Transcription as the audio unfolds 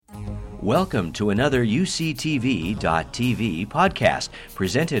Welcome to another UCTV.tv podcast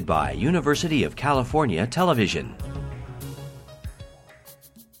presented by University of California Television.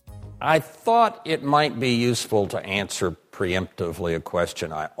 I thought it might be useful to answer preemptively a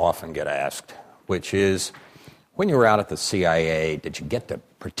question I often get asked, which is, when you were out at the CIA, did you get to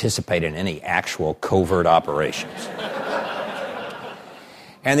participate in any actual covert operations?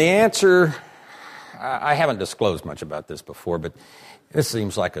 And the answer, I haven't disclosed much about this before, but this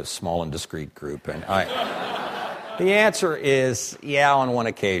seems like a small and discreet group, and the answer is, yeah, on one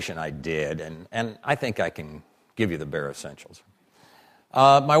occasion I did, and I think I can give you the bare essentials.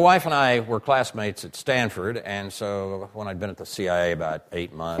 My wife and I were classmates at Stanford, and so when I'd been at the CIA about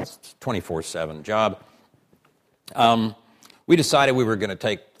 8 months, 24/7 job, we decided we were going to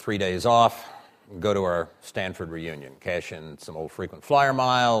take 3 days off, go to our Stanford reunion, cash in some old frequent flyer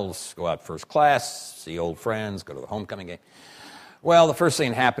miles, go out first class, see old friends, go to the homecoming game. Well, the first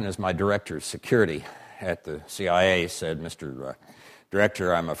thing that happened is my director of security at the CIA said, Mr.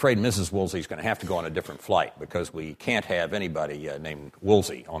 Director, I'm afraid Mrs. Woolsey's going to have to go on a different flight because we can't have anybody named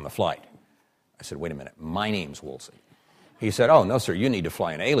Woolsey on the flight. I said, wait a minute, my name's Woolsey. He said, oh, no, sir, you need to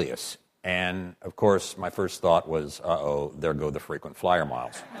fly an alias. And, of course, my first thought was, uh-oh, there go the frequent flyer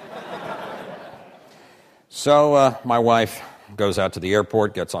miles. So my wife goes out to the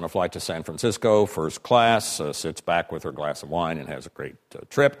airport, gets on a flight to San Francisco, first class, sits back with her glass of wine and has a great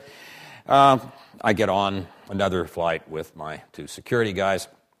trip. I get on another flight with my two security guys.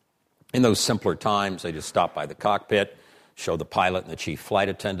 In those simpler times, they just stop by the cockpit, show the pilot and the chief flight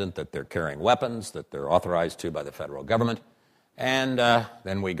attendant that they're carrying weapons, that they're authorized to by the federal government. And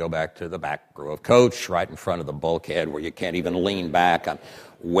then we go back to the back row of coach, right in front of the bulkhead where you can't even lean back. I'm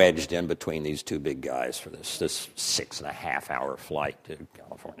wedged in between these two big guys for this 6.5-hour flight to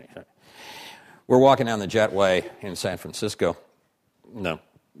California. We're walking down the jetway in San Francisco. The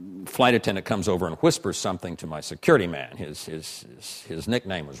flight attendant comes over and whispers something to my security man. His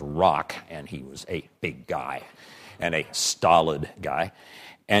nickname was Rock, and he was a big guy and a stolid guy.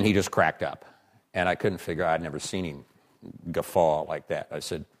 And he just cracked up. And I couldn't figure out, I'd never seen him guffaw like that. I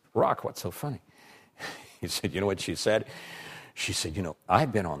said, Rock, what's so funny? He said, you know what she said? She said, you know,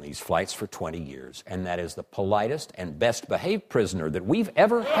 I've been on these flights for 20 years, and that is the politest and best behaved prisoner that we've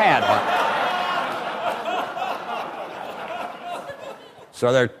ever had.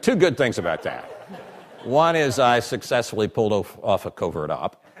 So there are two good things about that. One is I successfully pulled off a covert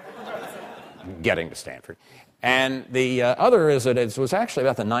op, getting to Stanford. And the other is that it was actually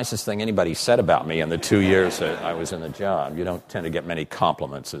about the nicest thing anybody said about me in the 2 years that I was in the job. You don't tend to get many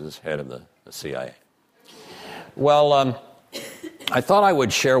compliments as head of the CIA. Well, I thought I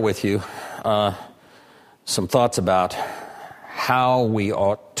would share with you some thoughts about how we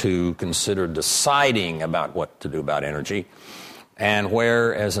ought to consider deciding about what to do about energy and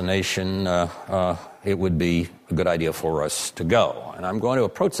where, as a nation, it would be a good idea for us to go. And I'm going to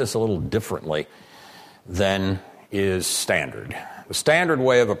approach this a little differently than is standard. The standard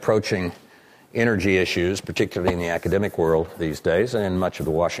way of approaching energy issues, particularly in the academic world these days and in much of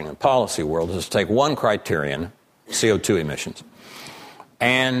the Washington policy world, is to take one criterion, CO2 emissions,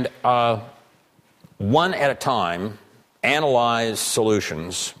 and one at a time analyze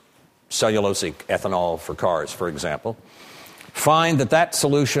solutions, cellulosic ethanol for cars, for example, find that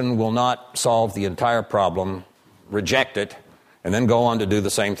solution will not solve the entire problem, reject it, and then go on to do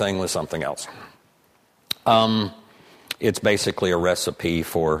the same thing with something else. It's basically a recipe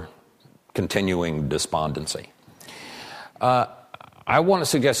for continuing despondency. I want to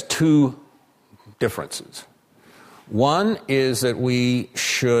suggest two differences. One is that we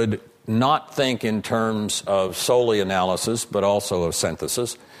should not think in terms of solely analysis, but also of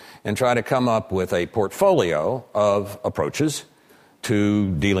synthesis, and try to come up with a portfolio of approaches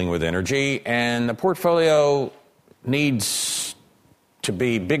to dealing with energy. And the portfolio needs to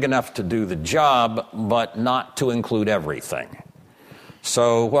be big enough to do the job, but not to include everything.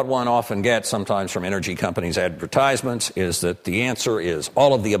 So what one often gets sometimes from energy companies' advertisements is that the answer is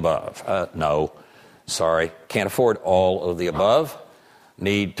all of the above. No, sorry, can't afford all of the above.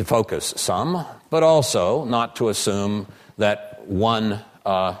 Need to focus some, but also not to assume that one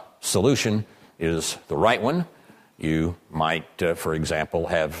solution is the right one. You might, for example,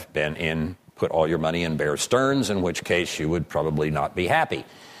 have put all your money in Bear Stearns, in which case you would probably not be happy.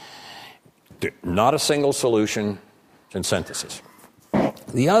 Not a single solution in synthesis.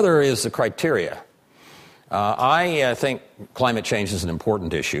 The other is the criteria. I think climate change is an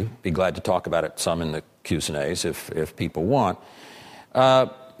important issue. Be glad to talk about it some in the Q's and A's if people want.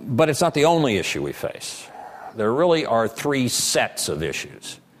 But it's not the only issue we face. There really are three sets of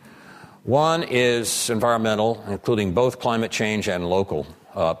issues. One is environmental, including both climate change and local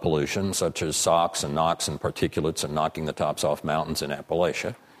pollution, such as SOx and NOx and particulates and knocking the tops off mountains in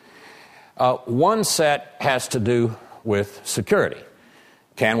Appalachia. One set has to do with security.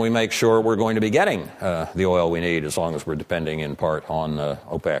 Can we make sure we're going to be getting the oil we need as long as we're depending in part on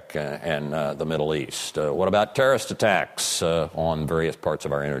OPEC and the Middle East? What about terrorist attacks on various parts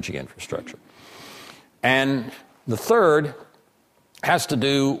of our energy infrastructure? And the third has to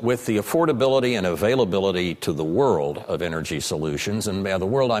do with the affordability and availability to the world of energy solutions. And by the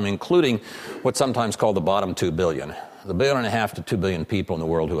world, I'm including what's sometimes called the bottom 2 billion. The 1.5 billion to 2 billion people in the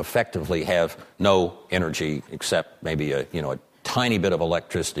world who effectively have no energy except maybe a tiny bit of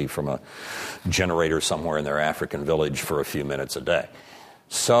electricity from a generator somewhere in their African village for a few minutes a day.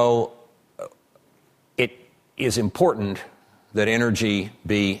 So it is important that energy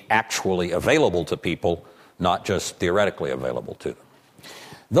be actually available to people, not just theoretically available to them.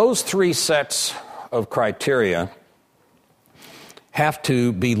 Those three sets of criteria have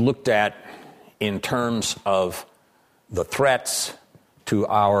to be looked at in terms of the threats to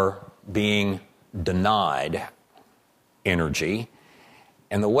our being denied energy.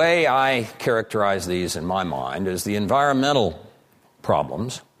 And the way I characterize these in my mind is the environmental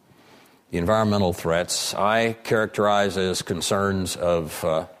problems, the environmental threats, I characterize as concerns of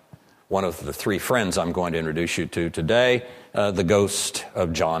one of the three friends I'm going to introduce you to today, the ghost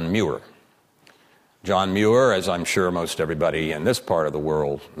of John Muir. John Muir, as I'm sure most everybody in this part of the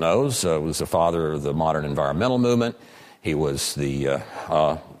world knows, was the father of the modern environmental movement. He was Teddy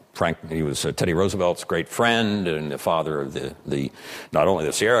Roosevelt's great friend and the father of the not only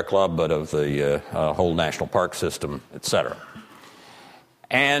the Sierra Club but of the whole national park system, etc.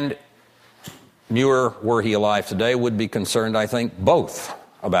 And Muir, were he alive today, would be concerned, I think, both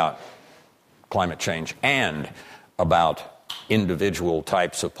about climate change and about individual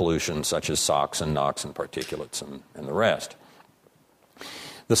types of pollution such as SOx and NOx and particulates and the rest.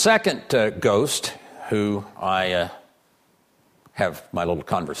 The second ghost, who I have my little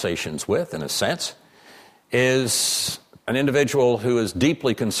conversations with, in a sense, is an individual who is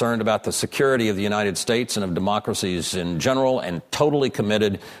deeply concerned about the security of the United States and of democracies in general and totally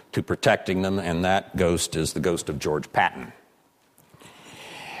committed to protecting them, and that ghost is the ghost of George Patton.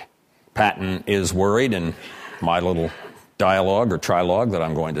 Patton is worried, in my little dialogue or trilogue that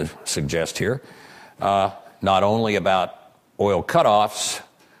I'm going to suggest here, not only about oil cutoffs,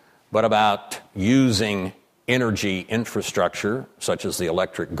 but about using energy infrastructure, such as the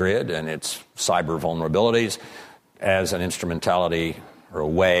electric grid and its cyber vulnerabilities, as an instrumentality or a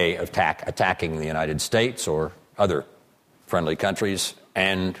way of attacking the United States or other friendly countries,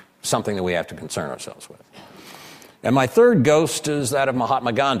 and something that we have to concern ourselves with. And my third ghost is that of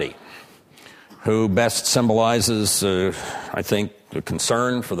Mahatma Gandhi, who best symbolizes, I think, the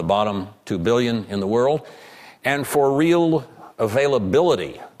concern for the bottom 2 billion in the world and for real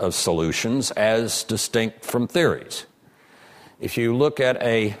availability of solutions as distinct from theories. If you look at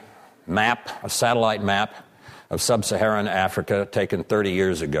a map, a satellite map of sub-Saharan Africa taken 30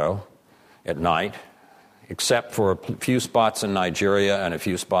 years ago at night, except for a few spots in Nigeria and a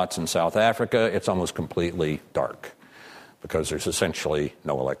few spots in South Africa, it's almost completely dark because there's essentially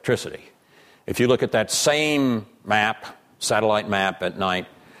no electricity. If you look at that same map, satellite map at night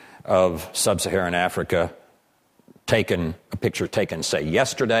of sub-Saharan Africa, a picture taken, say,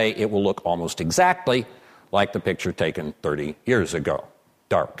 yesterday, it will look almost exactly like the picture taken 30 years ago.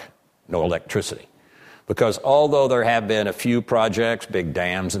 Dark, no electricity. Because although there have been a few projects, big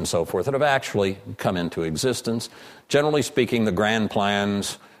dams and so forth, that have actually come into existence, generally speaking, the grand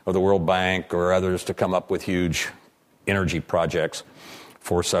plans of the World Bank or others to come up with huge energy projects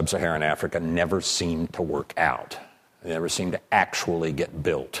for sub-Saharan Africa never seem to work out. They never seem to actually get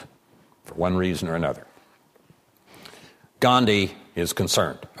built for one reason or another. Gandhi is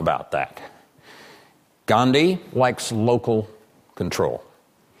concerned about that. Gandhi likes local control.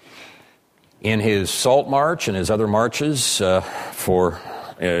 In his Salt March and his other marches to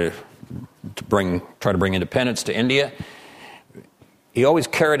try to bring independence to India, he always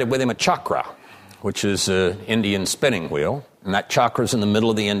carried with him a chakra, which is an Indian spinning wheel, and that chakra is in the middle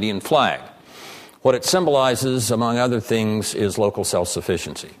of the Indian flag. What it symbolizes, among other things, is local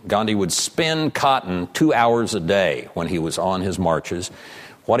self-sufficiency. Gandhi would spin cotton 2 hours a day when he was on his marches.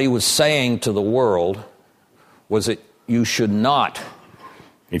 What he was saying to the world was that you should not,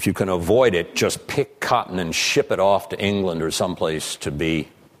 if you can avoid it, just pick cotton and ship it off to England or someplace to be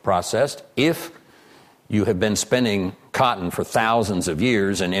processed. If you have been spinning cotton for thousands of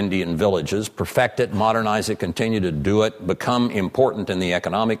years in Indian villages, perfect it, modernize it, continue to do it, become important in the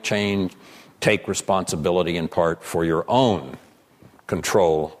economic change, take responsibility in part for your own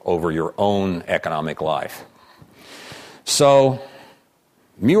control over your own economic life. So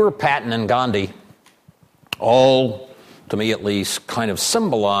Muir, Patton, and Gandhi all, to me at least, kind of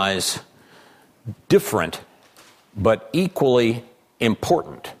symbolize different but equally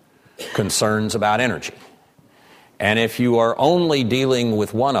important concerns about energy. And if you are only dealing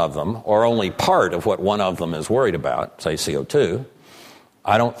with one of them, or only part of what one of them is worried about, say CO2,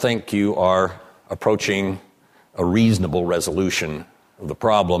 I don't think you are approaching a reasonable resolution of the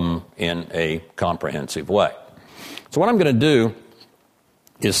problem in a comprehensive way. So what I'm going to do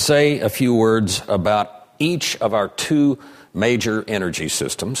is say a few words about each of our two major energy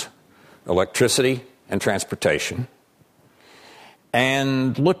systems, electricity and transportation,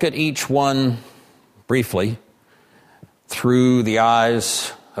 and look at each one briefly through the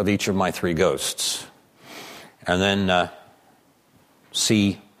eyes of each of my three ghosts, and then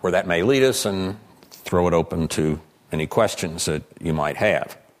see where that may lead us and throw it open to any questions that you might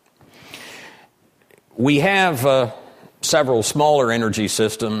have. We have several smaller energy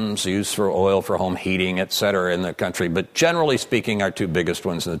systems used for oil, for home heating, etc. in the country, but generally speaking, our two biggest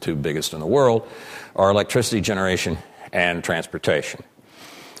ones and the two biggest in the world are electricity generation and transportation.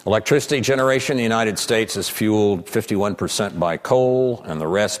 Electricity generation in the United States is fueled 51% by coal and the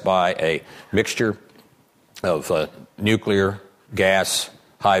rest by a mixture of nuclear, gas,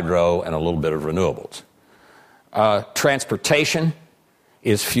 hydro, and a little bit of renewables. Transportation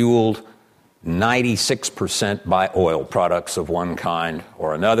is fueled 96% by oil products of one kind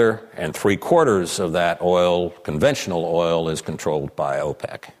or another, and 3/4 of that oil, conventional oil, is controlled by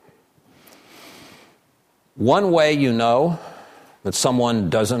OPEC. One way you know that someone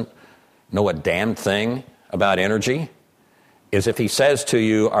doesn't know a damn thing about energy is if he says to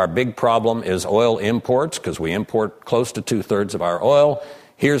you, our big problem is oil imports, because we import close to 2/3 of our oil.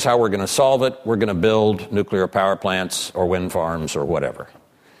 Here's how we're going to solve it. We're going to build nuclear power plants or wind farms or whatever.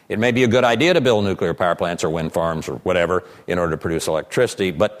 It may be a good idea to build nuclear power plants or wind farms or whatever in order to produce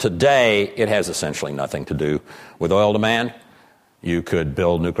electricity, but today it has essentially nothing to do with oil demand. You could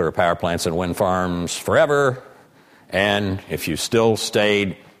build nuclear power plants and wind farms forever, and if you still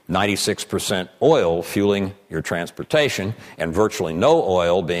stayed 96% oil fueling your transportation and virtually no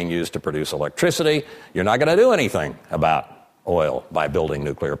oil being used to produce electricity, you're not going to do anything about oil by building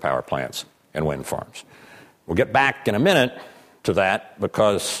nuclear power plants and wind farms. We'll get back in a minute to that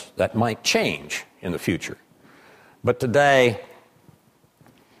because that might change in the future. But today,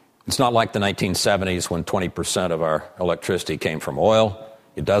 it's not like the 1970s when 20% of our electricity came from oil.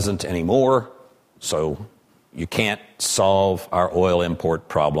 It doesn't anymore, so you can't solve our oil import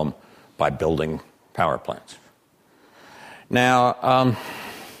problem by building power plants. Now,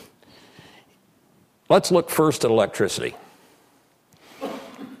 let's look first at electricity.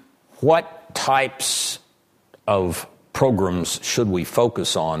 What types of programs should we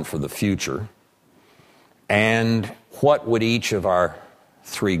focus on for the future, and what would each of our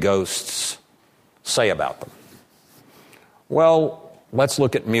three ghosts say about them? Well, let's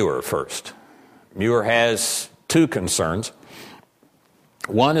look at Muir first. Muir has two concerns.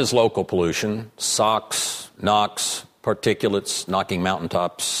 One is local pollution, SOx, NOx, particulates knocking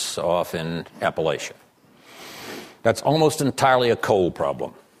mountaintops off in Appalachia. That's almost entirely a coal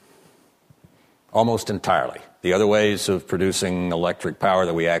problem. Almost entirely. The other ways of producing electric power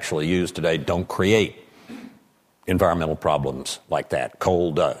that we actually use today don't create environmental problems like that.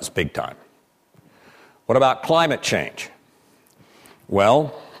 Coal does, big time. What about climate change?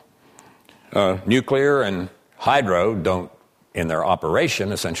 Well, nuclear and hydro don't, in their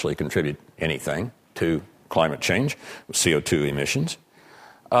operation, essentially contribute anything to climate change, CO2 emissions.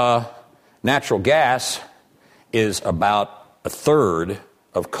 Natural gas is about 1/3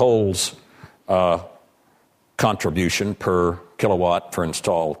 of coal's contribution per kilowatt, per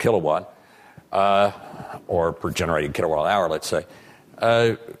installed kilowatt, or per generated kilowatt hour, let's say,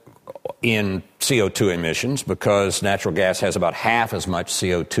 in CO2 emissions, because natural gas has about half as much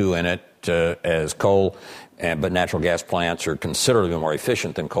CO2 in it as coal, but natural gas plants are considerably more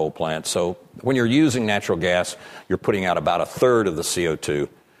efficient than coal plants. So when you're using natural gas, you're putting out about 1/3 of the CO2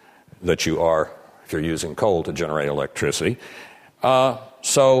 that you are if you're using coal to generate electricity.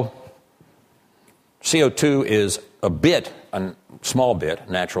 So CO2 is a small bit,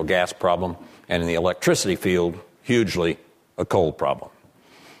 natural gas problem, and in the electricity field, hugely a coal problem.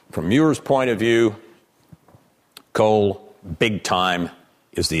 From Muir's point of view, coal, big time,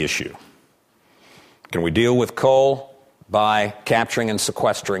 is the issue. Can we deal with coal by capturing and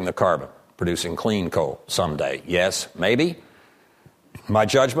sequestering the carbon, producing clean coal someday? Yes, maybe. My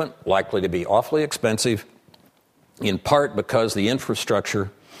judgment, likely to be awfully expensive, in part because the infrastructure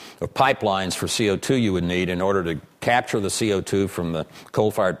of pipelines for CO2 you would need in order to capture the CO2 from the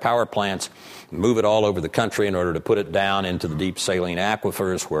coal-fired power plants, move it all over the country in order to put it down into the deep saline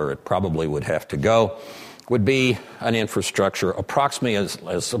aquifers where it probably would have to go, would be an infrastructure approximately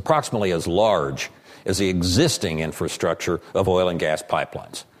as large as the existing infrastructure of oil and gas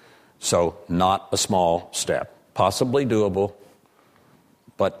pipelines. So not a small step. Possibly doable,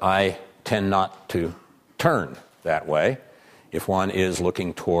 but I tend not to turn that way if one is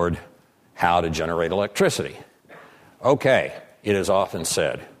looking toward how to generate electricity. Okay, it is often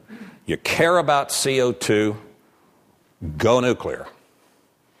said, you care about CO2, go nuclear.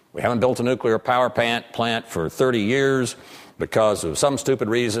 We haven't built a nuclear power plant for 30 years because of some stupid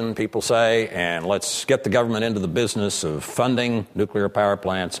reason, people say, and let's get the government into the business of funding nuclear power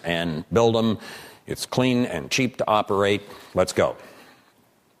plants and build them. It's clean and cheap to operate. Let's go.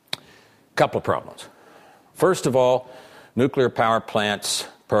 Couple of problems. First of all, nuclear power plants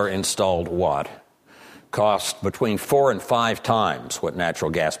per installed watt cost between 4 and 5 times what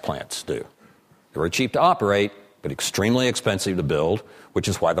natural gas plants do. They're very cheap to operate, but extremely expensive to build, which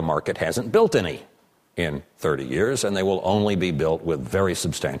is why the market hasn't built any in 30 years, and they will only be built with very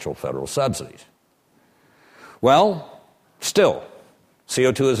substantial federal subsidies. Well, still,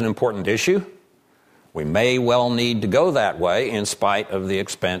 CO2 is an important issue. We may well need to go that way in spite of the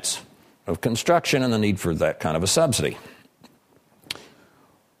expense of construction and the need for that kind of a subsidy.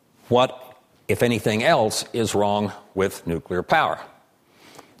 What, if anything else, is wrong with nuclear power?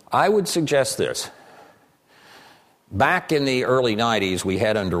 I would suggest this. Back in the early 90s, we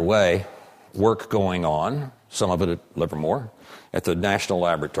had underway work going on, some of it at Livermore, at the national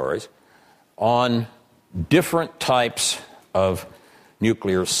laboratories, on different types of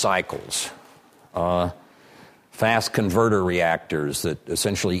nuclear cycles. Fast converter reactors that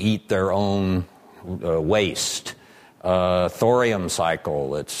essentially eat their own waste. Thorium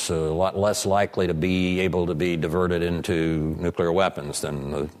cycle that's a lot less likely to be able to be diverted into nuclear weapons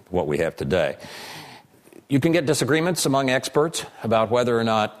than what we have today. You can get disagreements among experts about whether or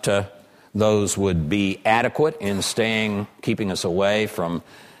not those would be adequate in keeping us away from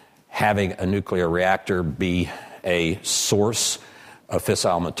having a nuclear reactor be a source of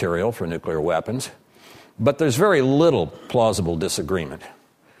fissile material for nuclear weapons. But there's very little plausible disagreement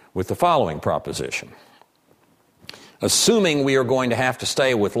with the following proposition. Assuming we are going to have to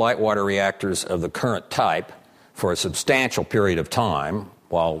stay with light water reactors of the current type for a substantial period of time,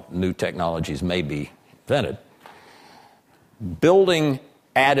 while new technologies may be invented, building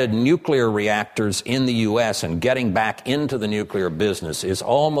added nuclear reactors in the U.S. and getting back into the nuclear business is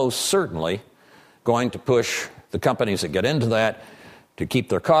almost certainly going to push the companies that get into that to keep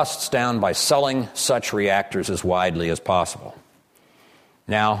their costs down by selling such reactors as widely as possible.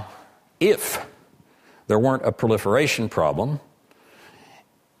 Now, if there weren't a proliferation problem,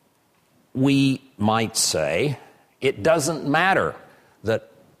 we might say it doesn't matter that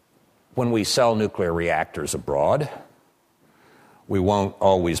when we sell nuclear reactors abroad, we won't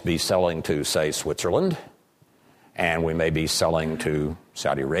always be selling to, say, Switzerland, and we may be selling to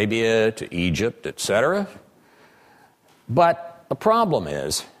Saudi Arabia, to Egypt, etc. But the problem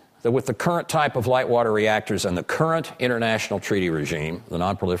is that with the current type of light water reactors and the current international treaty regime, the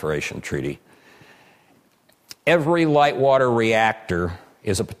Non-Proliferation Treaty, every light water reactor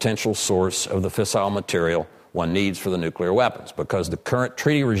is a potential source of the fissile material one needs for the nuclear weapons, because the current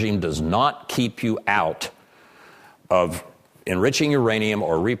treaty regime does not keep you out of enriching uranium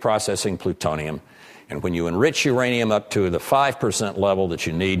or reprocessing plutonium. And when you enrich uranium up to the 5% level that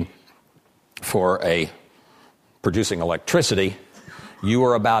you need for producing electricity, you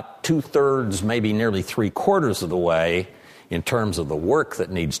are about 2/3, maybe nearly 3/4 of the way in terms of the work that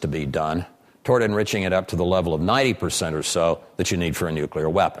needs to be done toward enriching it up to the level of 90% or so that you need for a nuclear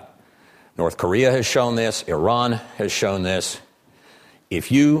weapon. North Korea has shown this. Iran has shown this.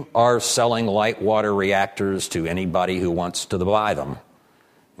 If you are selling light water reactors to anybody who wants to buy them,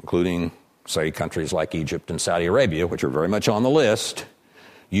 including, say, countries like Egypt and Saudi Arabia, which are very much on the list,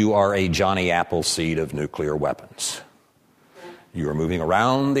 you are a Johnny Appleseed of nuclear weapons. You are moving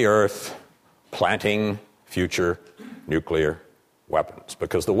around the earth planting future nuclear weapons,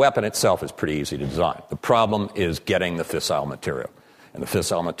 because the weapon itself is pretty easy to design. The problem is getting the fissile material. And the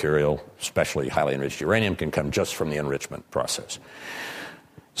fissile material, especially highly enriched uranium, can come just from the enrichment process.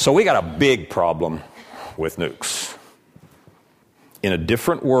 So we got a big problem with nukes. In a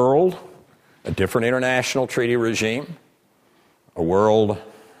different world, a different international treaty regime, a world,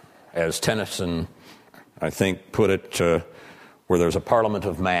 as Tennyson, I think, put it, where there's a parliament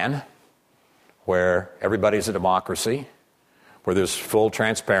of man, where everybody's a democracy, where there's full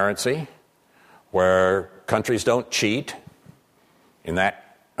transparency, where countries don't cheat. In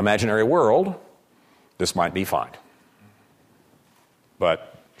that imaginary world, this might be fine.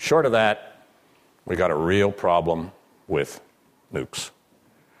 But short of that, we got a real problem with nukes.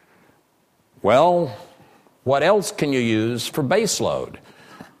 Well, what else can you use for baseload?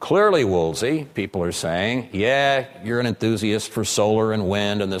 Clearly, Woolsey, people are saying, yeah, you're an enthusiast for solar and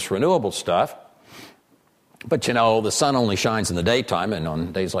wind and this renewable stuff. But, you know, the sun only shines in the daytime, and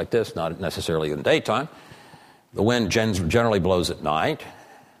on days like this, not necessarily in the daytime. The wind generally blows at night.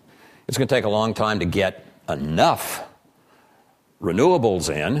 It's going to take a long time to get enough renewables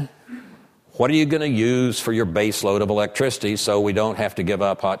in. What are you going to use for your base load of electricity so we don't have to give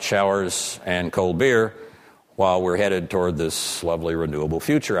up hot showers and cold beer while we're headed toward this lovely renewable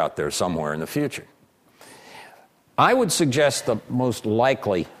future out there somewhere in the future? I would suggest the most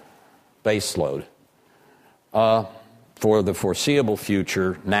likely base load for the foreseeable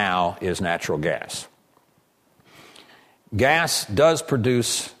future now is natural gas. Gas does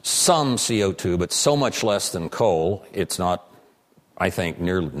produce some CO2, but so much less than coal, it's not, I think,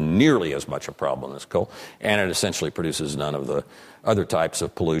 nearly as much a problem as coal, and it essentially produces none of the other types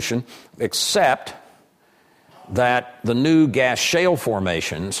of pollution, except that the new gas shale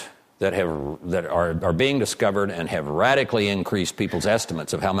formations that are being discovered and have radically increased people's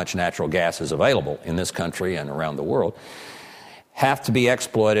estimates of how much natural gas is available in this country and around the world have to be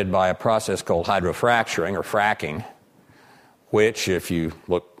exploited by a process called hydrofracturing or fracking, which, if you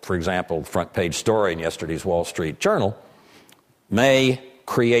look, for example, front page story in yesterday's Wall Street Journal, may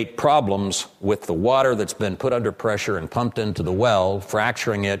create problems with the water that's been put under pressure and pumped into the well,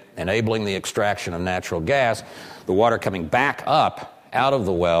 fracturing it, enabling the extraction of natural gas, the water coming back up out of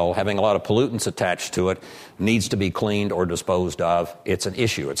the well, having a lot of pollutants attached to it, needs to be cleaned or disposed of. It's an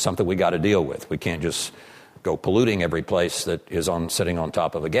issue. It's something we got to deal with. We can't just go polluting every place that is sitting on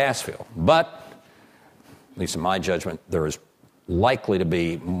top of a gas field. But, at least in my judgment, there is likely to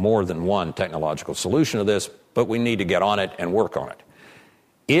be more than one technological solution to this, but we need to get on it and work on it.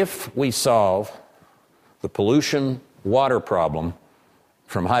 If we solve the pollution water problem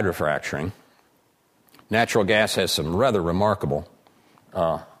from hydrofracturing, natural gas has some rather remarkable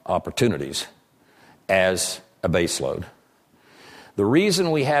opportunities as a baseload. The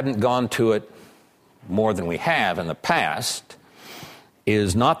reason we haven't gone to it more than we have in the past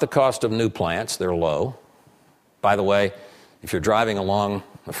is not the cost of new plants. They're low. By the way, if you're driving along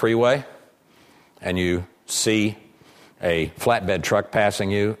a freeway and you see a flatbed truck passing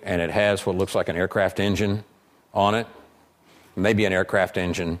you and it has what looks like an aircraft engine on it, maybe an aircraft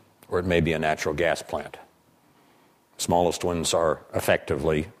engine or it may be a natural gas plant. Smallest ones are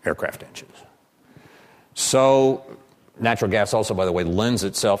effectively aircraft engines. So natural gas also, by the way, lends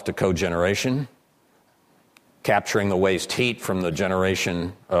itself to cogeneration, capturing the waste heat from the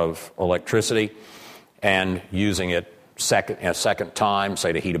generation of electricity and using it a second time,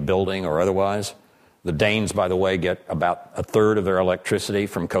 say to heat a building or otherwise. The Danes, by the way, get about a third of their electricity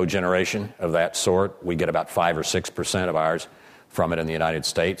from cogeneration of that sort. We get about 5 or 6% of ours from it in the United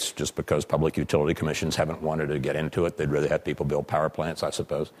States, just because public utility commissions haven't wanted to get into it. They'd rather have people build power plants, I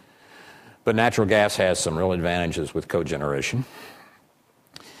suppose. But natural gas has some real advantages with cogeneration.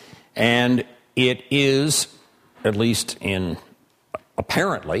 And it is, at least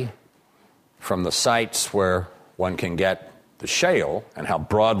apparently, from the sites where one can get the shale and how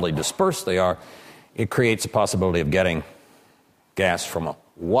broadly dispersed they are, it creates a possibility of getting gas from a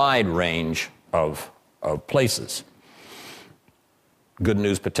wide range of places. Good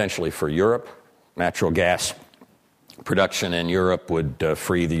news potentially for Europe. Natural gas production in Europe would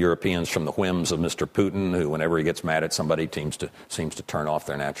free the Europeans from the whims of Mr. Putin, who, whenever he gets mad at somebody, seems to turn off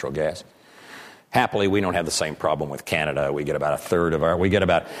their natural gas. Happily, we don't have the same problem with Canada. We get about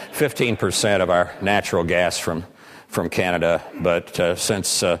 15% of our natural gas from Canada, but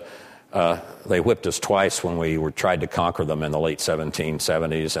since they whipped us twice when we tried to conquer them in the late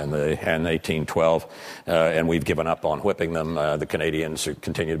 1770s and 1812, and we've given up on whipping them. The Canadians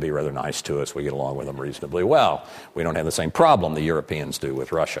continue to be rather nice to us. We get along with them reasonably well. We don't have the same problem the Europeans do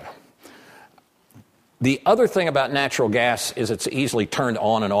with Russia. The other thing about natural gas is it's easily turned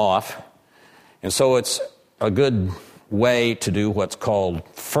on and off, and so it's a good way to do what's called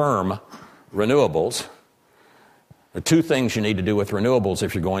firm renewables. The two things you need to do with renewables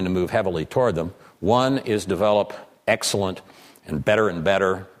if you're going to move heavily toward them. One is develop excellent and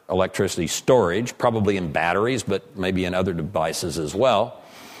better electricity storage, probably in batteries, but maybe in other devices as well,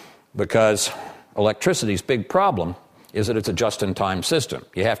 because electricity's big problem is that it's a just-in-time system.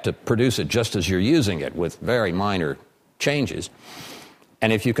 You have to produce it just as you're using it with very minor changes.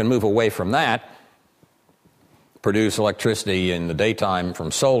 And if you can move away from that, produce electricity in the daytime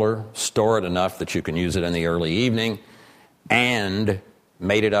from solar, store it enough that you can use it in the early evening, and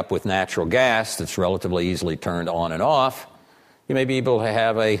mated up with natural gas that's relatively easily turned on and off, you may be able to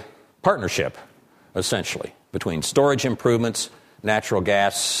have a partnership, essentially, between storage improvements, natural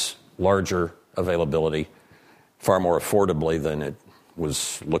gas, larger availability, far more affordably than it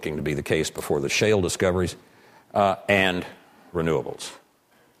was looking to be the case before the shale discoveries, and renewables.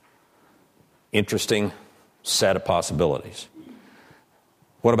 Interesting set of possibilities.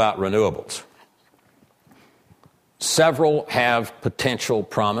 What about renewables? Several have potential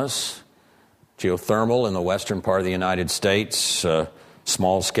promise. Geothermal in the western part of the United States,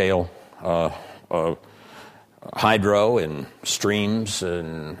 small-scale hydro in streams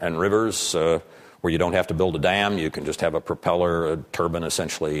and rivers where you don't have to build a dam. You can just have a propeller, a turbine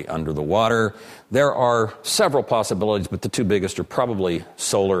essentially under the water. There are several possibilities, but the two biggest are probably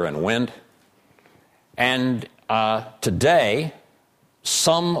solar and wind. And today,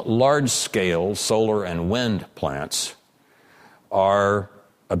 some large-scale solar and wind plants are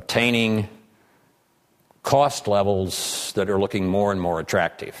obtaining cost levels that are looking more and more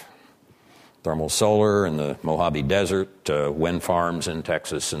attractive. Thermal solar in the Mojave Desert, wind farms in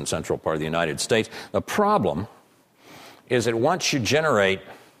Texas and central part of the United States. The problem is that once you generate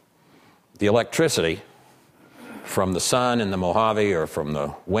the electricity from the sun in the Mojave or from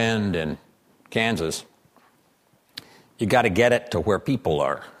the wind in Kansas, you got to get it to where people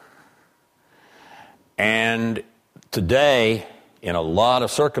are. And today, in a lot of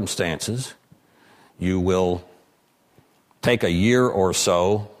circumstances, you will take a year or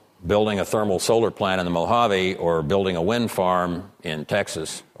so building a thermal solar plant in the Mojave or building a wind farm in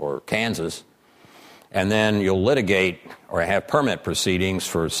Texas or Kansas, and then you'll litigate or have permit proceedings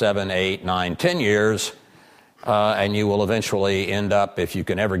for 7, 8, 9, 10 years, and you will eventually end up, if you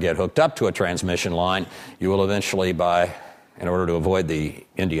can ever get hooked up to a transmission line, you will eventually in order to avoid the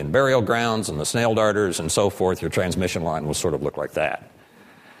Indian burial grounds and the snail darters and so forth, your transmission line will sort of look like that.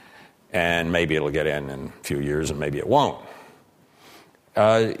 And maybe it'll get in a few years and maybe it won't.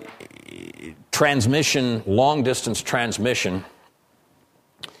 Transmission, long-distance transmission,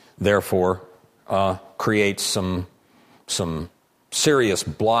 therefore, creates some serious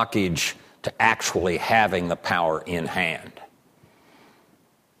blockage to actually having the power in hand.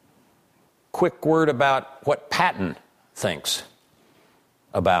 Quick word about what Patton thinks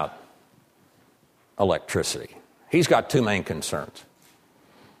about electricity. He's got two main concerns.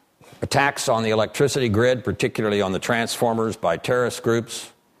 Attacks on the electricity grid, particularly on the transformers by terrorist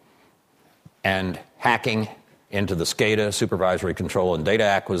groups, and hacking into the SCADA, supervisory control and data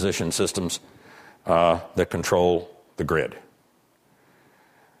acquisition systems that control the grid.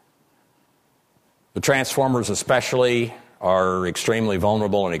 The transformers especially are extremely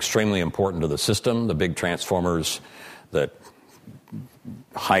vulnerable and extremely important to the system. The big transformers that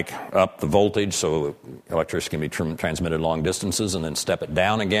hike up the voltage so electricity can be transmitted long distances and then step it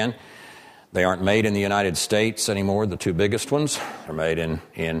down again. They aren't made in the United States anymore, the two biggest ones. They're made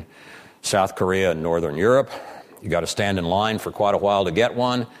in South Korea and Northern Europe. You got to stand in line for quite a while to get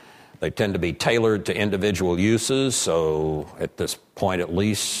one. They tend to be tailored to individual uses, so at this point at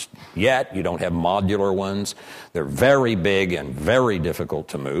least yet, you don't have modular ones. They're very big and very difficult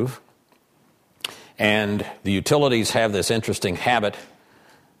to move. And the utilities have this interesting habit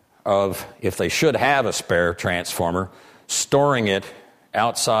of, if they should have a spare transformer, storing it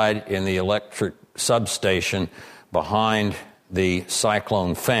outside in the electric substation behind the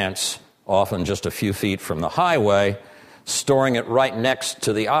cyclone fence, often just a few feet from the highway, storing it right next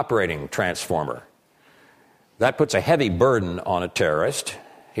to the operating transformer. That puts a heavy burden on a terrorist.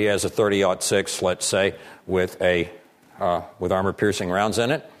 He has a 30-06, let's say, with armor-piercing rounds in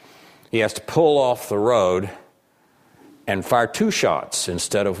it. He has to pull off the road and fire 2 shots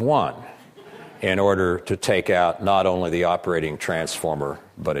instead of 1 in order to take out not only the operating transformer,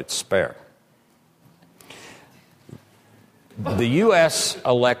 but its spare. The U.S.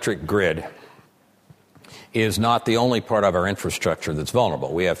 electric grid is not the only part of our infrastructure that's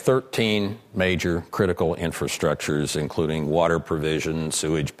vulnerable. We have 13 major critical infrastructures, including water provision,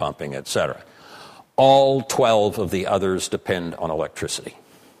 sewage pumping, etc. All 12 of the others depend on electricity.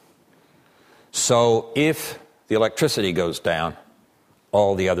 So if the electricity goes down,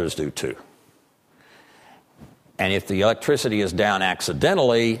 all the others do too. And if the electricity is down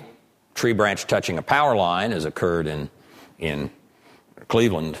accidentally, tree branch touching a power line, as occurred in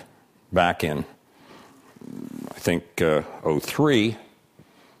Cleveland back in, I think, 2003,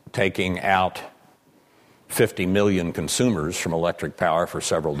 taking out 50 million consumers from electric power for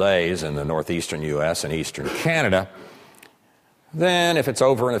several days in the northeastern U.S. and eastern Canada, then if it's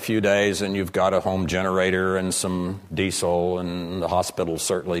over in a few days and you've got a home generator and some diesel, and the hospitals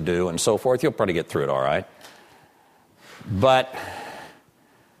certainly do, and so forth, you'll probably get through it all right. But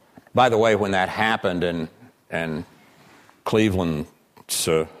By the way, when that happened and Cleveland's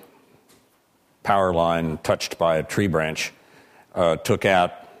power line touched by a tree branch took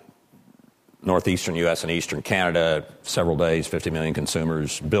out northeastern U.S. and eastern Canada, several days, 50 million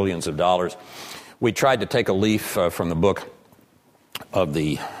consumers, billions of dollars. We tried to take a leaf from the book of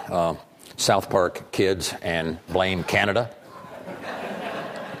the South Park kids and blame Canada.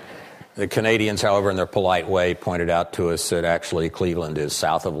 The Canadians, however, in their polite way, pointed out to us that actually Cleveland is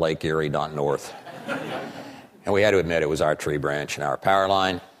south of Lake Erie, not north. And we had to admit it was our tree branch and our power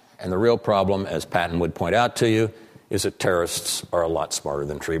line. And the real problem, as Patton would point out to you, is that terrorists are a lot smarter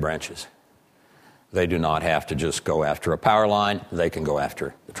than tree branches. They do not have to just go after a power line. They can go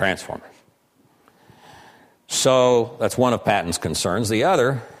after the transformers. So that's one of Patton's concerns. The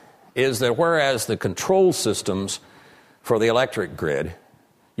other is that whereas the control systems for the electric grid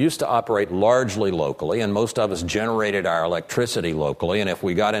used to operate largely locally, and most of us generated our electricity locally, and if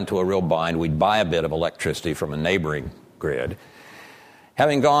we got into a real bind, we'd buy a bit of electricity from a neighboring grid.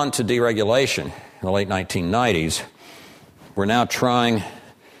 Having gone to deregulation in the late 1990s, we're now trying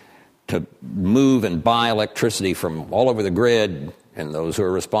to move and buy electricity from all over the grid, and those who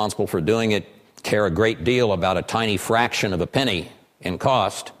are responsible for doing it care a great deal about a tiny fraction of a penny in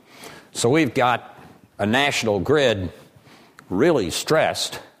cost. So we've got a national grid really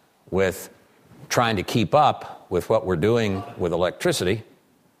stressed with trying to keep up with what we're doing with electricity.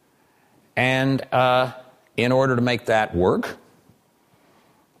 And in order to make that work,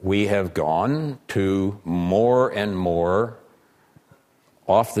 we have gone to more and more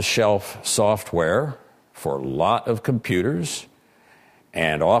off-the-shelf software for a lot of computers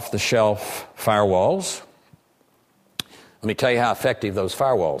and off-the-shelf firewalls. Let me tell you how effective those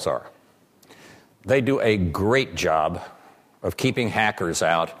firewalls are. They do a great job of keeping hackers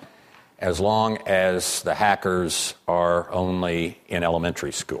out as long as the hackers are only in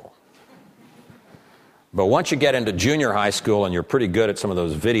elementary school. But once you get into junior high school and you're pretty good at some of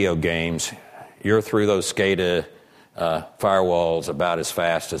those video games, you're through those SCADA firewalls about as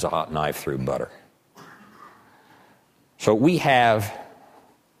fast as a hot knife through butter. So we have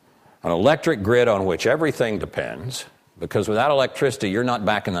an electric grid on which everything depends, because without electricity, you're not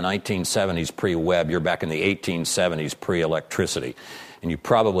back in the 1970s pre-web, you're back in the 1870s pre-electricity. And you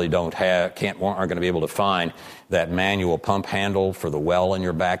probably aren't going to be able to find that manual pump handle for the well in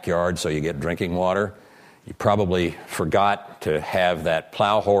your backyard so you get drinking water. You probably forgot to have that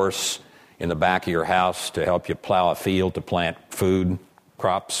plow horse in the back of your house to help you plow a field to plant food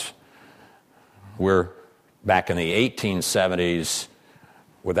crops. We're back in the 1870s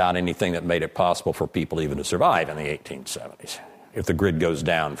without anything that made it possible for people even to survive in the 1870s, if the grid goes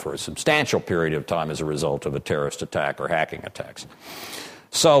down for a substantial period of time as a result of a terrorist attack or hacking attacks.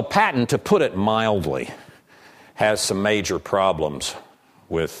 So Patton, to put it mildly, has some major problems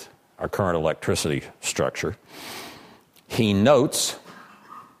with our current electricity structure. He notes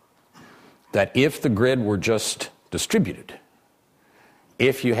that if the grid were just distributed,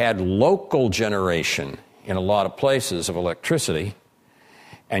 if you had local generation in a lot of places of electricity,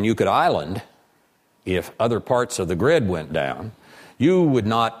 and you could island, if other parts of the grid went down, you would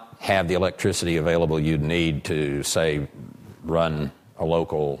not have the electricity available you'd need to, say, run a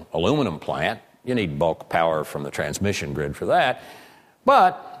local aluminum plant. You need bulk power from the transmission grid for that.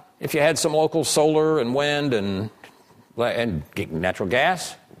 But if you had some local solar and wind and natural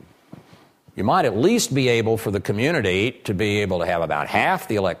gas, you might at least be able for the community to be able to have about half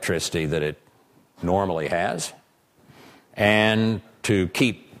the electricity that it normally has, and to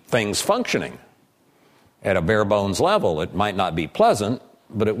keep things functioning at a bare bones level. It might not be pleasant,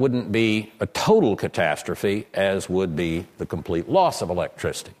 but it wouldn't be a total catastrophe as would be the complete loss of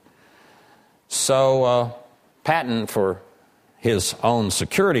electricity. So Patton, for his own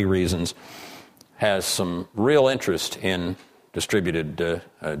security reasons, has some real interest in distributed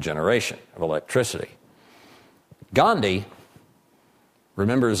generation of electricity. Gandhi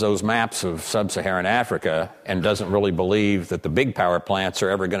remembers those maps of sub-Saharan Africa and doesn't really believe that the big power plants are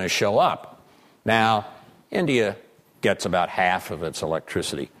ever going to show up. Now, India gets about half of its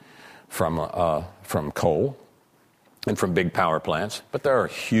electricity from coal and from big power plants, but there are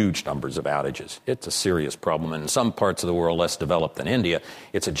huge numbers of outages. It's a serious problem, and in some parts of the world less developed than India,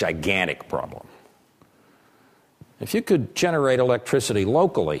 it's a gigantic problem. If you could generate electricity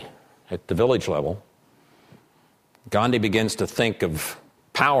locally at the village level, Gandhi begins to think of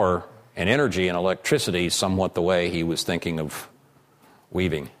power and energy and electricity somewhat the way he was thinking of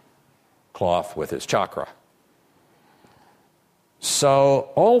weaving cloth with his chakra. So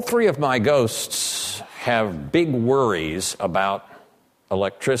all three of my ghosts have big worries about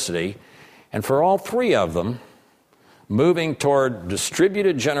electricity, and for all three of them, moving toward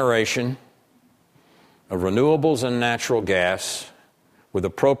distributed generation of renewables and natural gas with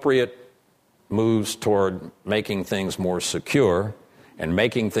appropriate moves toward making things more secure and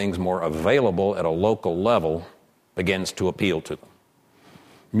making things more available at a local level begins to appeal to them.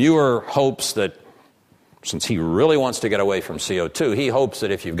 Muir hopes that, since he really wants to get away from CO2, he hopes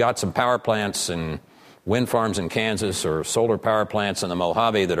that if you've got some power plants and wind farms in Kansas or solar power plants in the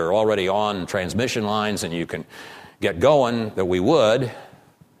Mojave that are already on transmission lines and you can get going, that we would.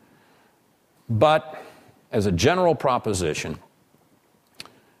 But as a general proposition,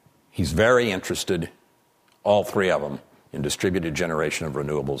 he's very interested, all three of them, in distributed generation of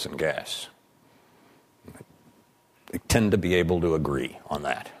renewables and gas. They tend to be able to agree on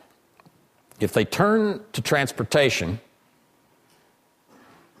that. If they turn to transportation,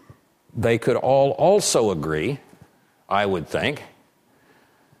 they could all also agree, I would think,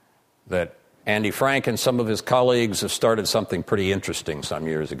 that Andy Frank and some of his colleagues have started something pretty interesting some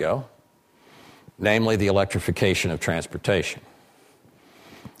years ago, namely the electrification of transportation.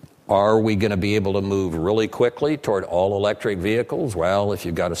 Are we going to be able to move really quickly toward all-electric vehicles? Well, if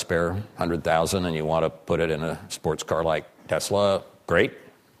you've got a spare $100,000 and you want to put it in a sports car like Tesla, great.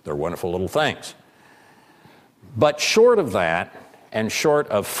 They're wonderful little things. But short of that, and short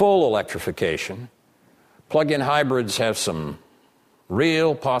of full electrification, plug-in hybrids have some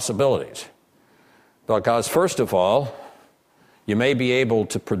real possibilities. Because, first of all, you may be able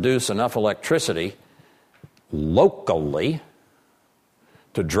to produce enough electricity locally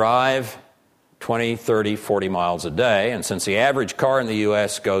to drive 20, 30, 40 miles a day. And since the average car in the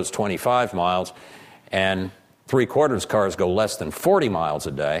U.S. goes 25 miles and three-quarters cars go less than 40 miles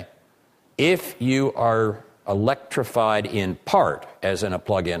a day, if you are electrified in part, as in a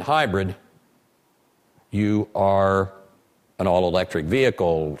plug-in hybrid, you are an all-electric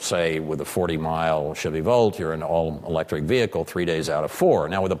vehicle. Say with a 40-mile Chevy Volt, you're an all-electric vehicle 3 days out of 4.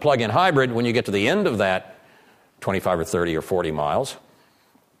 Now with a plug-in hybrid, when you get to the end of that 25 or 30 or 40 miles,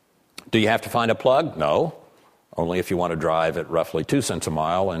 do you have to find a plug? No. Only if you want to drive at roughly 2 cents a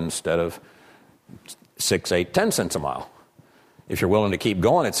mile instead of 6, 8, 10 cents a mile. If you're willing to keep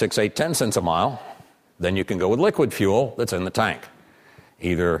going at 6, 8, 10 cents a mile, then you can go with liquid fuel that's in the tank,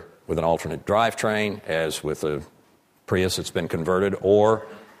 either with an alternate drivetrain, as with a Prius that's been converted, or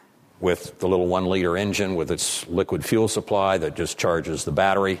with the little 1-liter engine with its liquid fuel supply that just charges the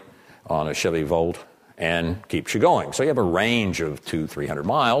battery on a Chevy Volt and keeps you going. So you have a range of 200-300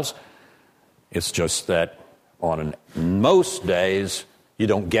 miles. It's just that on most days, you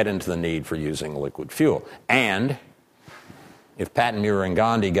don't get into the need for using liquid fuel. And if Patton, Muir, and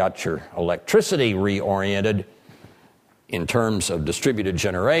Gandhi got your electricity reoriented in terms of distributed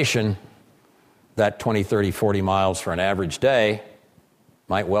generation, that 20, 30, 40 miles for an average day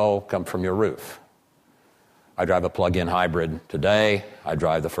might well come from your roof. I drive a plug-in hybrid today. I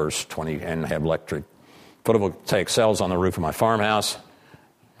drive the first 20 and have electric photovoltaic cells on the roof of my farmhouse,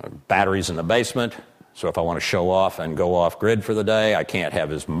 batteries in the basement. So if I want to show off and go off grid for the day, I can't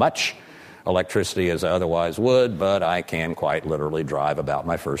have as much electricity as I otherwise would, but I can quite literally drive about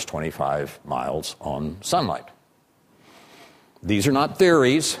my first 25 miles on sunlight. These are not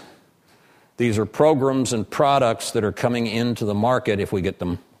theories. These are programs and products that are coming into the market if we get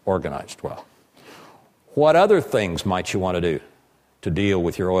them organized well. What other things might you want to do to deal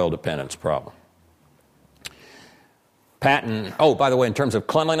with your oil dependence problem? Patton, by the way, in terms of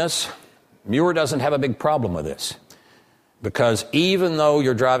cleanliness, Muir doesn't have a big problem with this, because even though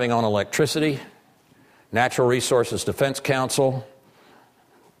you're driving on electricity, Natural Resources Defense Council,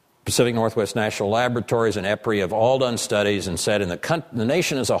 Pacific Northwest National Laboratories, and EPRI have all done studies and said in the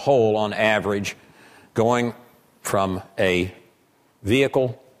nation as a whole, on average, going from a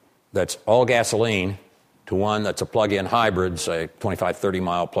vehicle that's all gasoline to one that's a plug-in hybrid, say 25,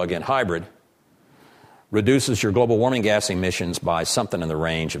 30-mile plug-in hybrid, reduces your global warming gas emissions by something in the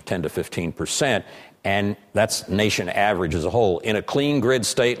range of 10 to 15%, and that's nation average as a whole. In a clean grid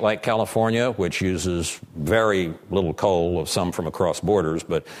state like California, which uses very little coal, some from across borders,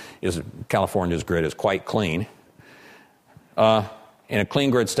 but California's grid is quite clean. In a clean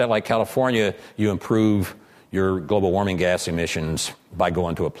grid state like California, you improve your global warming gas emissions by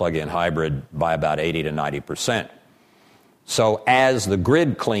going to a plug-in hybrid by about 80 to 90%. So as the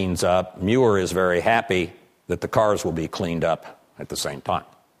grid cleans up, Muir is very happy that the cars will be cleaned up at the same time.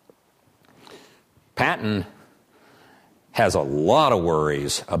 Patton has a lot of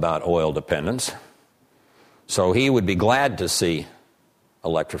worries about oil dependence, so he would be glad to see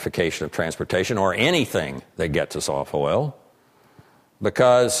electrification of transportation or anything that gets us off oil,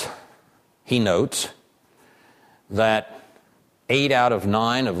 because he notes that 8 out of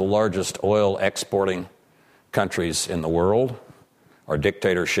 9 of the largest oil exporting countries in the world are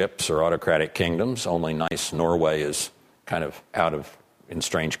dictatorships or autocratic kingdoms. Only nice Norway is kind of in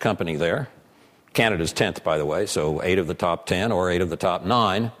strange company there. Canada's 10th, by the way, so 8 of the top 10 or 8 of the top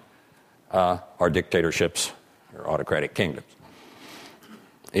 9 are dictatorships or autocratic kingdoms.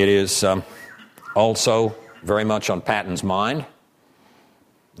 It is also very much on Patton's mind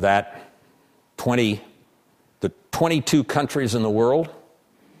that the 22 countries in the world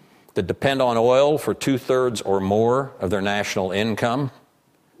that depend on oil for 2/3 or more of their national income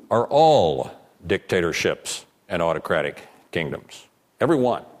are all dictatorships and autocratic kingdoms. Every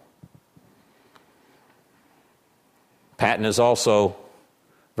one. Patton is also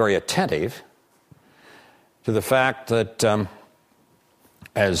very attentive to the fact that,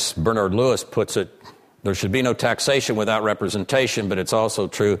 as Bernard Lewis puts it, there should be no taxation without representation, but it's also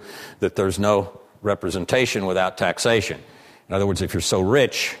true that there's no representation without taxation. In other words, if you're so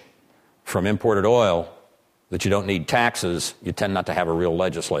rich from imported oil that you don't need taxes, you tend not to have a real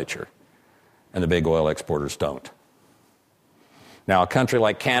legislature, and the big oil exporters don't. Now, a country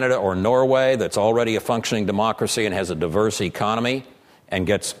like Canada or Norway that's already a functioning democracy and has a diverse economy and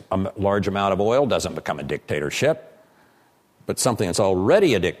gets a large amount of oil doesn't become a dictatorship. But something that's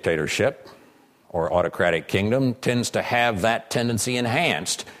already a dictatorship or autocratic kingdom tends to have that tendency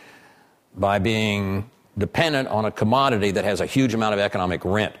enhanced by being dependent on a commodity that has a huge amount of economic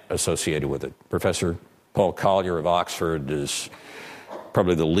rent associated with it. Professor Paul Collier of Oxford is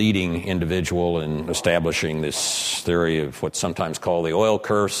probably the leading individual in establishing this theory of what's sometimes called the oil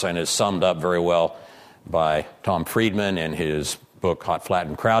curse, and is summed up very well by Tom Friedman in his book Hot, Flat,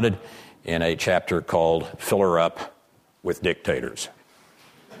 and Crowded in a chapter called Fill Her Up with Dictators.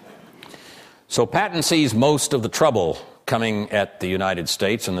 So Patton sees most of the trouble coming at the United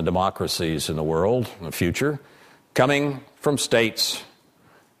States and the democracies in the world in the future, coming from states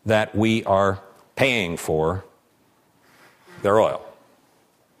that we are paying for their oil.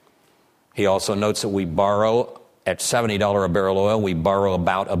 He also notes that we borrow at $70 a barrel oil, we borrow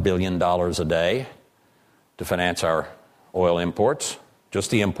about $1 billion a day to finance our oil imports,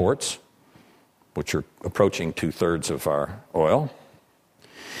 just the imports, which are approaching 2/3 of our oil.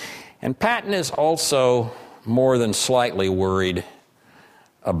 And Patton is also more than slightly worried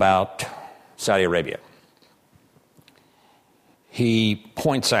about Saudi Arabia. He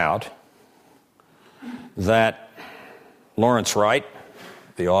points out that Lawrence Wright,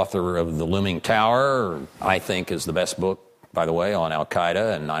 the author of The Looming Tower, I think is the best book, by the way, on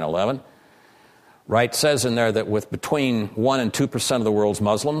Al-Qaeda and 9/11. Wright says in there that with between 1% and 2% of the world's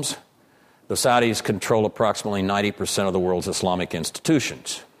Muslims, the Saudis control approximately 90% of the world's Islamic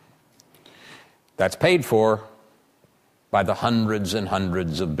institutions. That's paid for by the hundreds and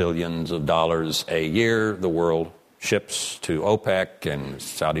hundreds of billions of dollars a year the world ships to OPEC, and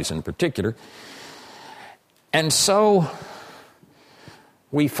Saudis in particular. And so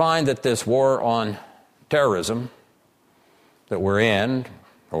we find that this war on terrorism that we're in,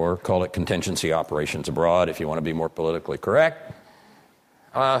 or call it contingency operations abroad if you want to be more politically correct,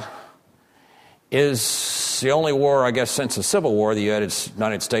 is the only war, I guess, since the Civil War the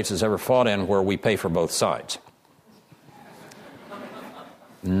United States has ever fought in where we pay for both sides.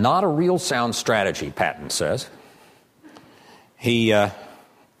 Not a real sound strategy, Patton says. He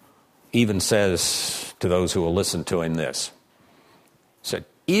even says to those who will listen to him this. He said,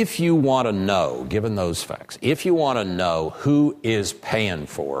 if you want to know, given those facts, if you want to know who is paying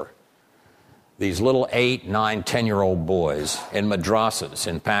for these little 8, 9, 10-year-old boys in madrasas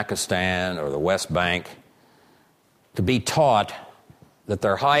in Pakistan or the West Bank to be taught that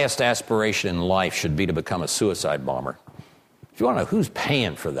their highest aspiration in life should be to become a suicide bomber, if you want to know who's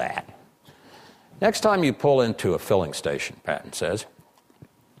paying for that, next time you pull into a filling station, Patton says,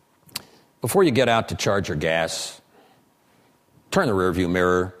 before you get out to charge your gas, turn the rearview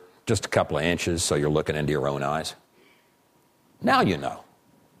mirror just a couple of inches so you're looking into your own eyes. Now you know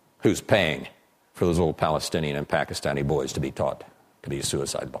who's paying for those little Palestinian and Pakistani boys to be taught to be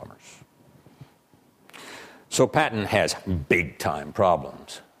suicide bombers. So Patton has big-time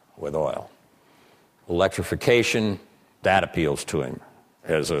problems with oil. Electrification, that appeals to him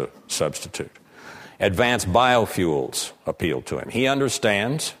as a substitute. Advanced biofuels appeal to him. He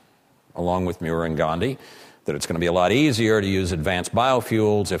understands, along with Muir and Gandhi, that it's going to be a lot easier to use advanced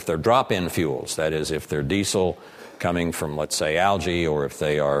biofuels if they're drop-in fuels. That is, if they're diesel coming from, let's say, algae, or if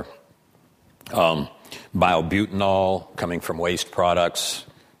they are biobutanol coming from waste products,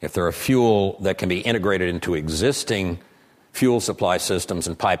 if they're a fuel that can be integrated into existing fuel supply systems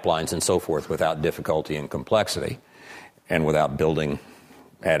and pipelines and so forth without difficulty and complexity and without building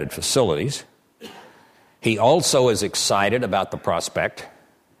added facilities. He also is excited about the prospect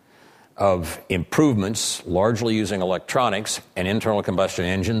of improvements, largely using electronics and internal combustion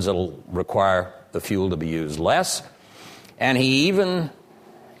engines that'll require the fuel to be used less. And he even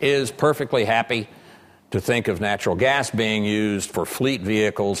is perfectly happy to think of natural gas being used for fleet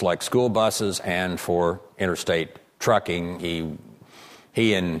vehicles like school buses and for interstate trucking.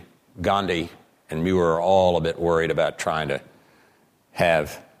 He and Gandhi and Muir are all a bit worried about trying to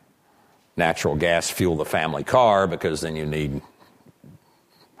have natural gas fuel the family car, because then you need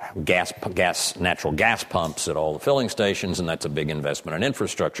natural gas pumps at all the filling stations, and that's a big investment in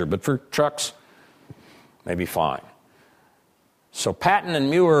infrastructure. But for trucks, maybe fine. So Patton and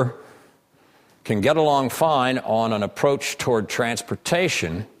Muir can get along fine on an approach toward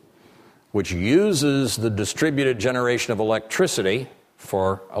transportation which uses the distributed generation of electricity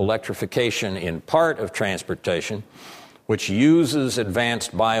for electrification in part of transportation, which uses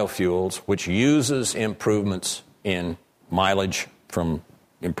advanced biofuels, which uses improvements in mileage from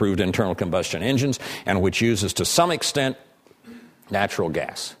improved internal combustion engines, and which uses, to some extent, natural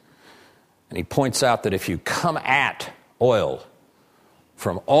gas. And he points out that if you come at oil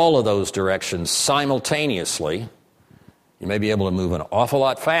from all of those directions simultaneously, you may be able to move an awful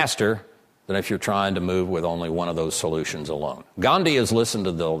lot faster than if you're trying to move with only one of those solutions alone. Gandhi has listened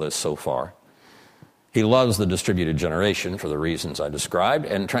to all this so far. He loves the distributed generation for the reasons I described,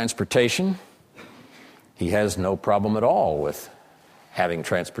 and transportation, he has no problem at all with having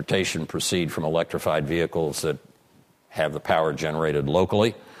transportation proceed from electrified vehicles that have the power generated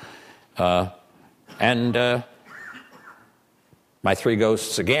locally. My three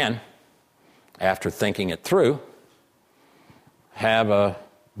ghosts, again, after thinking it through, have a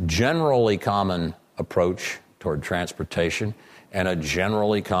generally common approach toward transportation and a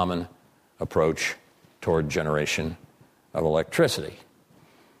generally common approach toward generation of electricity.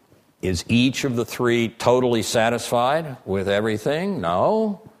 Is each of the three totally satisfied with everything?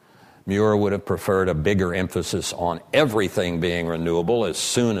 No. Muir would have preferred a bigger emphasis on everything being renewable as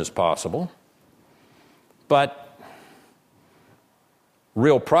soon as possible. But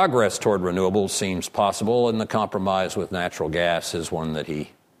real progress toward renewables seems possible, and the compromise with natural gas is one that he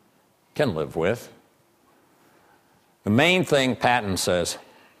can live with. The main thing Patton says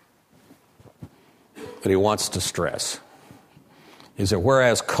that he wants to stress is that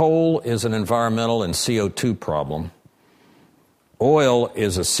whereas coal is an environmental and CO2 problem, oil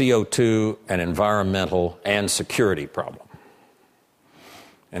is a CO2, an environmental, and security problem.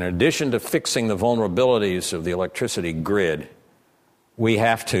 In addition to fixing the vulnerabilities of the electricity grid, we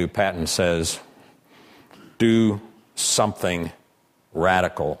have to, Patton says, do something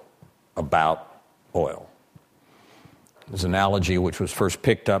radical about oil. His analogy, which was first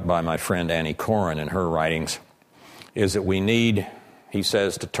picked up by my friend Annie Coren in her writings, is that we need, he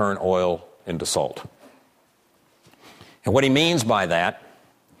says, to turn oil into salt. And what he means by that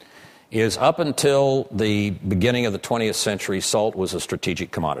is up until the beginning of the 20th century, salt was a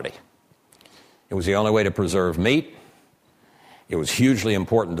strategic commodity. It was the only way to preserve meat. It was hugely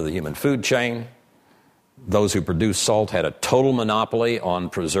important to the human food chain. Those who produced salt had a total monopoly on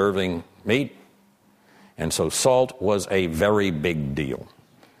preserving meat. And so salt was a very big deal.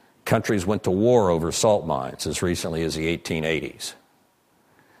 Countries went to war over salt mines as recently as the 1880s.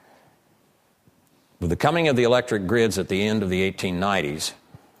 With the coming of the electric grids at the end of the 1890s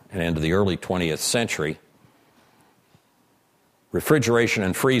and into the early 20th century, refrigeration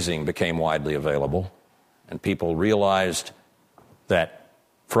and freezing became widely available, and people realized that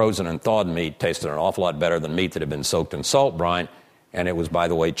frozen and thawed meat tasted an awful lot better than meat that had been soaked in salt brine, and it was, by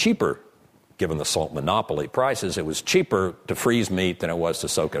the way, cheaper. Given the salt monopoly prices, it was cheaper to freeze meat than it was to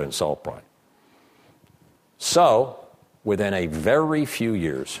soak it in salt brine. So, within a very few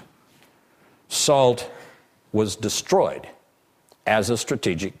years, salt was destroyed as a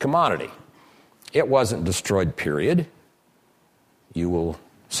strategic commodity. It wasn't destroyed, period. You will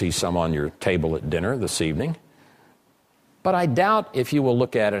see some on your table at dinner this evening. But I doubt if you will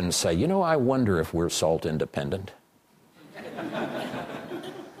look at it and say, you know, I wonder if we're salt independent.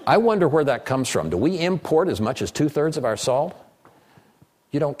 I wonder where that comes from. Do we import as much as 2/3 of our salt?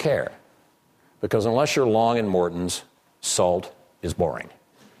 You don't care. Because unless you're Long and Morton's, salt is boring.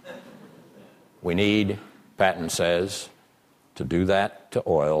 We need, Patton says, to do that to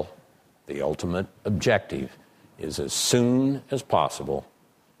oil. The ultimate objective is, as soon as possible,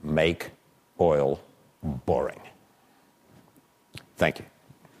 make oil boring. Thank you.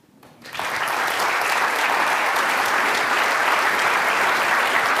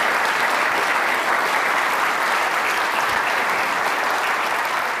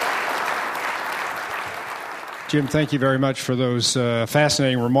 Jim, thank you very much for those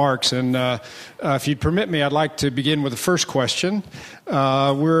fascinating remarks. And if you'd permit me, I'd like to begin with the first question.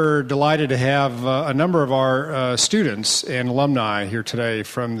 We're delighted to have a number of our students and alumni here today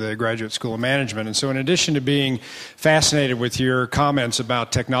from the Graduate School of Management. And so in addition to being fascinated with your comments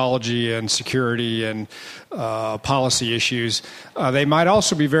about technology and security and policy issues, they might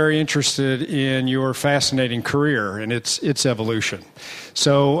also be very interested in your fascinating career and its evolution.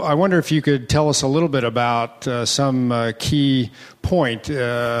 So I wonder if you could tell us a little bit about some key point,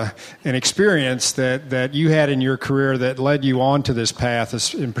 an experience that you had in your career that led you on to this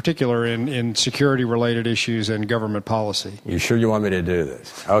path, in particular in security-related issues and government policy. You sure you want me to do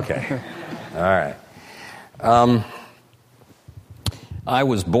this? Okay. All right. I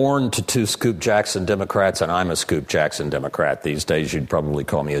was born to two Scoop Jackson Democrats, and I'm a Scoop Jackson Democrat. These days you'd probably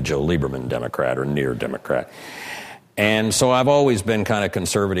call me a Joe Lieberman Democrat or near Democrat. And so I've always been kind of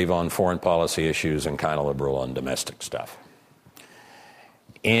conservative on foreign policy issues and kind of liberal on domestic stuff.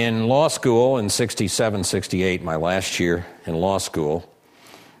 In law school in 67, 68, my last year in law school,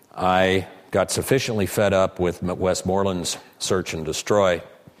 I got sufficiently fed up with Westmoreland's search and destroy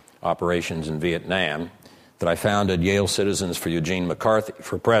operations in Vietnam that I founded Yale Citizens for Eugene McCarthy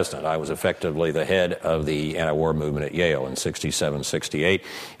for president. I was effectively the head of the anti-war movement at Yale in 67, 68.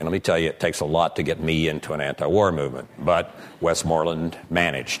 And let me tell you, it takes a lot to get me into an anti-war movement, but Westmoreland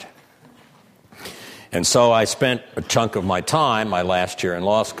managed. And so I spent a chunk of my time, my last year in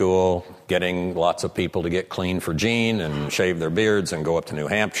law school, getting lots of people to get clean for Gene and shave their beards and go up to New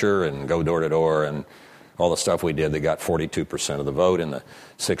Hampshire and go door to door and all the stuff we did that got 42% of the vote in the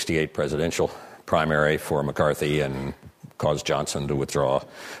 68 presidential primary for McCarthy and caused Johnson to withdraw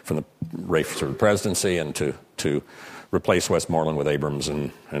from the race for the presidency and to replace Westmoreland with Abrams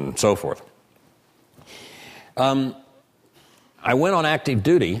and so forth. I went on active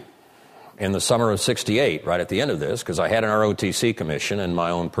duty in the summer of 68, right at the end of this, because I had an ROTC commission and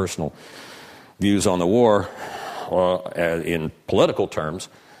my own personal views on the war in political terms,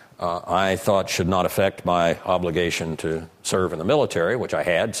 I thought should not affect my obligation to serve in the military, which I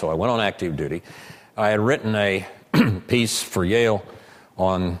had, so I went on active duty. I had written a piece for Yale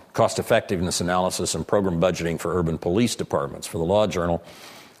on cost-effectiveness analysis and program budgeting for urban police departments for the Law Journal.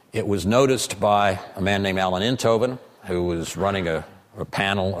 It was noticed by a man named Alan Enthoven, who was running a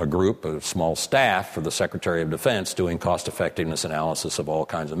group, a small staff for the Secretary of Defense doing cost-effectiveness analysis of all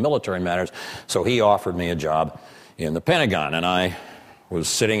kinds of military matters. So he offered me a job in the Pentagon, and I was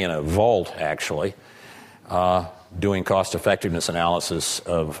sitting in a vault, actually, doing cost-effectiveness analysis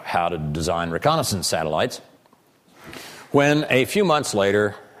of how to design reconnaissance satellites, when a few months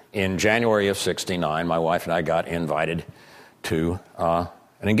later, in January of 69, my wife and I got invited to an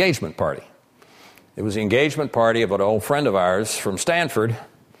engagement party. It was the engagement party of an old friend of ours from Stanford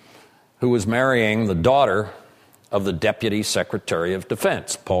who was marrying the daughter of the Deputy Secretary of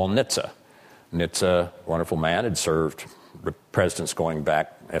Defense, Paul Nitze. Nitze, wonderful man, had served presidents going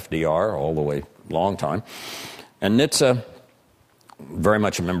back, FDR, all the way, long time. And Nitze, very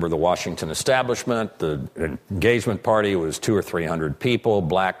much a member of the Washington establishment. The engagement party was 200 or 300 people,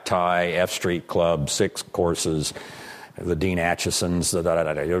 black tie, F Street Club, 6 courses, the Dean Achesons,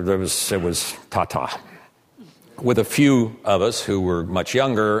 it was ta-ta, with a few of us who were much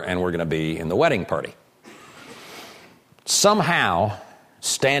younger and were going to be in the wedding party. Somehow,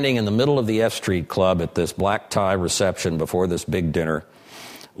 standing in the middle of the F Street Club at this black tie reception before this big dinner,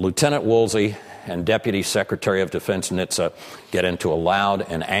 Lieutenant Woolsey and Deputy Secretary of Defense Nitze get into a loud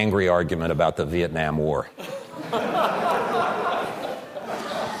and angry argument about the Vietnam War.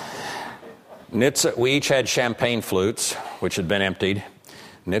 Nitze, we each had champagne flutes, which had been emptied.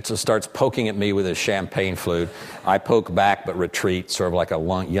 Nitze starts poking at me with his champagne flute. I poke back but retreat, sort of like a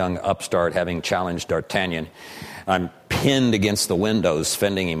young upstart having challenged D'Artagnan. I'm pinned against the windows,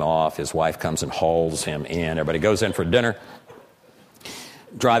 fending him off. His wife comes and hauls him in. Everybody goes in for dinner.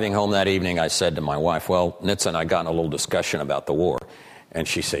 Driving home that evening, I said to my wife, well, Nitze and I got in a little discussion about the war. And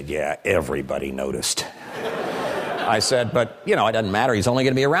she said, yeah, everybody noticed. I said, but, it doesn't matter. He's only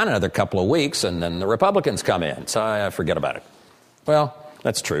going to be around another couple of weeks, and then the Republicans come in, so I forget about it. Well,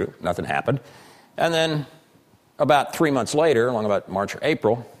 that's true. Nothing happened. And then about 3 months later, along about March or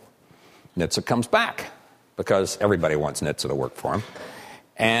April, Nitze comes back because everybody wants Nitze to work for him.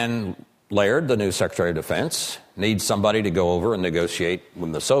 And Laird, the new Secretary of Defense, needs somebody to go over and negotiate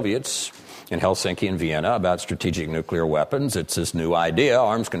with the Soviets in Helsinki and Vienna about strategic nuclear weapons. It's this new idea,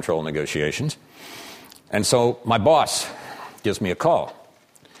 arms control negotiations. And so my boss gives me a call,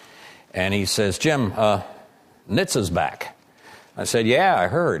 and he says, Jim, Nitze's back. I said, yeah, I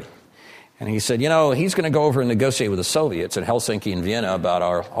heard. And he said, he's going to go over and negotiate with the Soviets in Helsinki and Vienna about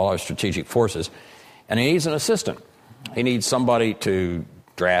all our strategic forces, and he needs an assistant. He needs somebody to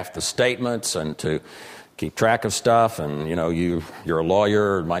draft the statements and to keep track of stuff, and you're a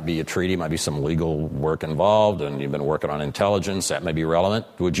lawyer, it might be a treaty, might be some legal work involved, and you've been working on intelligence, that may be relevant.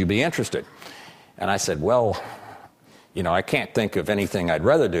 Would you be interested? And I said, well, I can't think of anything I'd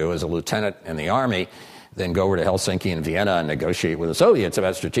rather do as a lieutenant in the Army than go over to Helsinki and Vienna and negotiate with the Soviets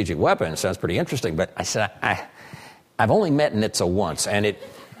about strategic weapons. Sounds pretty interesting. But I said, I've only met Nitze once, and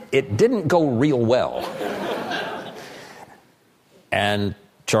it didn't go real well. And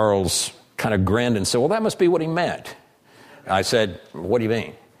Charles kind of grinned and said, well, that must be what he meant. I said, what do you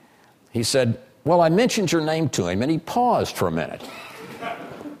mean? He said, well, I mentioned your name to him, and he paused for a minute.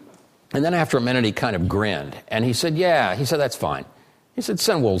 And then after a minute, he kind of grinned, and he said, yeah. He said, that's fine. He said,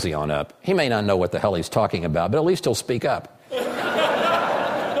 send Woolsey on up. He may not know what the hell he's talking about, but at least he'll speak up.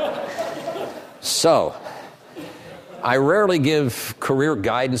 So, I rarely give career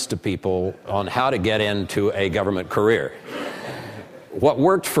guidance to people on how to get into a government career. What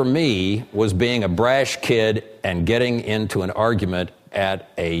worked for me was being a brash kid and getting into an argument at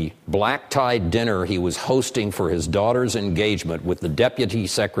a black-tie dinner he was hosting for his daughter's engagement with the Deputy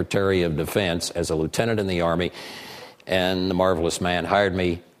Secretary of Defense as a lieutenant in the Army, and the marvelous man hired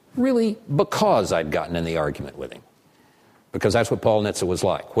me really because I'd gotten in the argument with him. Because that's what Paul Nitze was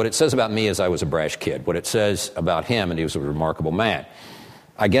like. What it says about me is I was a brash kid. What it says about him, and he was a remarkable man.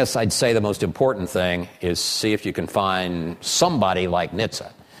 I guess I'd say the most important thing is see if you can find somebody like Nitze,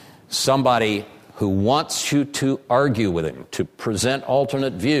 somebody who wants you to argue with him, to present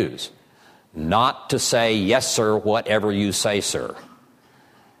alternate views, not to say, yes, sir, whatever you say, sir.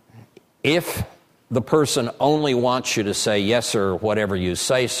 If the person only wants you to say, yes, sir, whatever you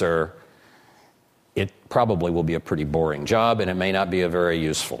say, sir, it probably will be a pretty boring job, and it may not be a very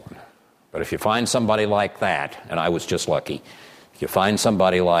useful one. But if you find somebody like that, and I was just lucky, if you find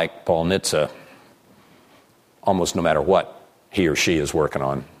somebody like Paul Nitze, almost no matter what he or she is working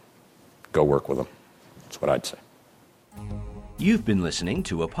on, go work with them. That's what I'd say. You've been listening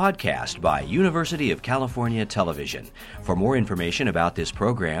to a podcast by University of California Television. For more information about this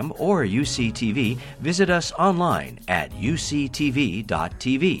program or UCTV, visit us online at uctv.tv.